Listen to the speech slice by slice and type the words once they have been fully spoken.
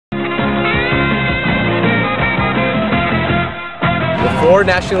4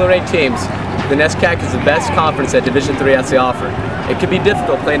 nationally ranked teams, the NESCAC is the best conference that Division III has to offer. It can be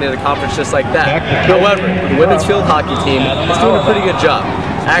difficult playing in a conference just like that. However, the women's field hockey team is doing a pretty good job.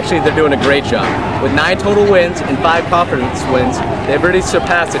 Actually, they're doing a great job. With 9 total wins and 5 conference wins, they've already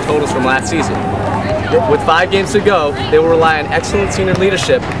surpassed the totals from last season. With 5 games to go, they will rely on excellent senior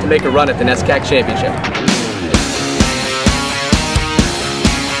leadership to make a run at the NESCAC championship.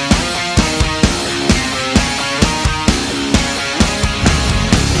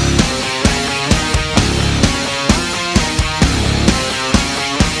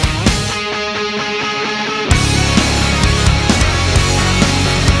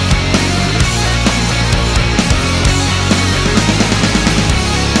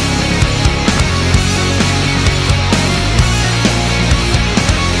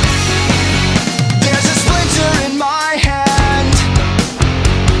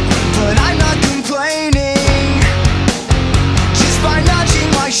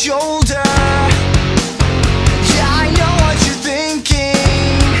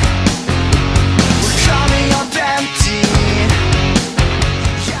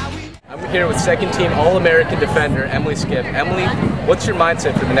 Here with second team All-American defender Emily Skipp. Emily, what's your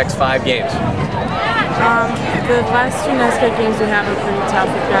mindset for the next 5 games? The last 2 NESCAC games we have are pretty tough.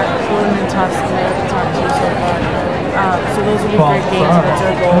 We've got Golden and Tufts and they're the top 2 so far. So those will be great games, and it's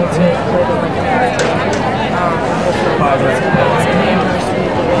our goal to play them like an American.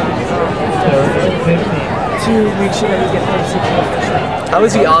 To make sure that we get 36 for sure. How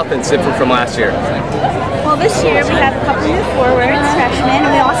is the offense different from last year? Well, this year we have a couple new forwards, freshmen,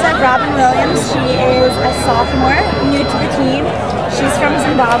 and we also have Robin Williams. She is a sophomore, new to the team. She's from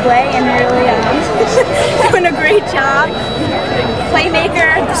Zimbabwe and really doing a great job.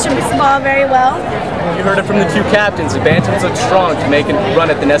 Playmaker, distributes the ball very well. You heard it from the 2 captains. The Bantams look strong to make a run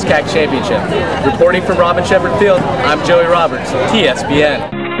at the NESCAC championship. Reporting from Robin Shepherd Field, I'm Joey Roberts,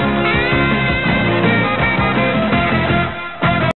 TSPN.